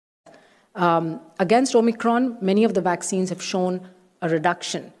Against Omicron, many of the vaccines have shown a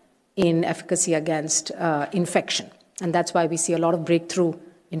reduction in efficacy against infection. And that's why we see a lot of breakthrough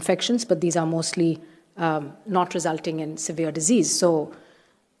infections, but these are mostly not resulting in severe disease. So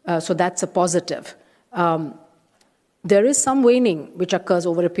that's a positive. There is some waning which occurs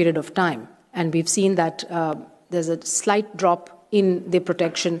over a period of time. And we've seen that there's a slight drop in the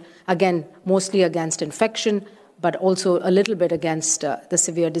protection, again, mostly against infection, but also a little bit against the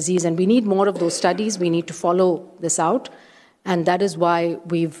severe disease. And we need more of those studies. We need to follow this out. And that is why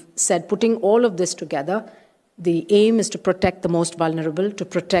we've said, putting all of this together, the aim is to protect the most vulnerable, to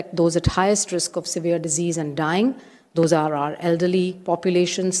protect those at highest risk of severe disease and dying. Those are our elderly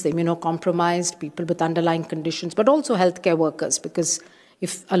populations, the immunocompromised, people with underlying conditions, but also healthcare workers, because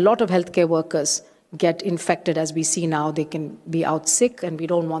if a lot of healthcare workers get infected, as we see now, they can be out sick, and we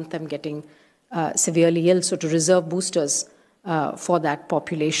don't want them getting severely ill. So to reserve boosters for that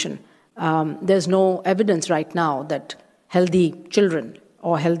population. There's no evidence right now that healthy children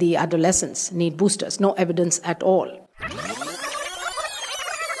or healthy adolescents need boosters. No evidence at all.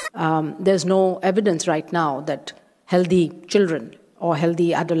 There's no evidence right now that healthy children or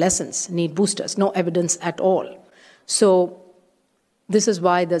healthy adolescents need boosters. No evidence at all. So this is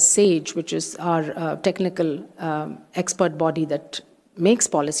why the SAGE, which is our technical expert body that makes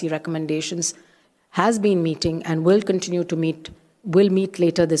policy recommendations, has been meeting and will continue to meet, will meet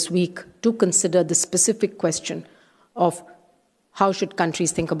later this week to consider the specific question of how should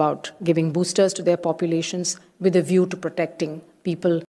countries think about giving boosters to their populations with a view to protecting people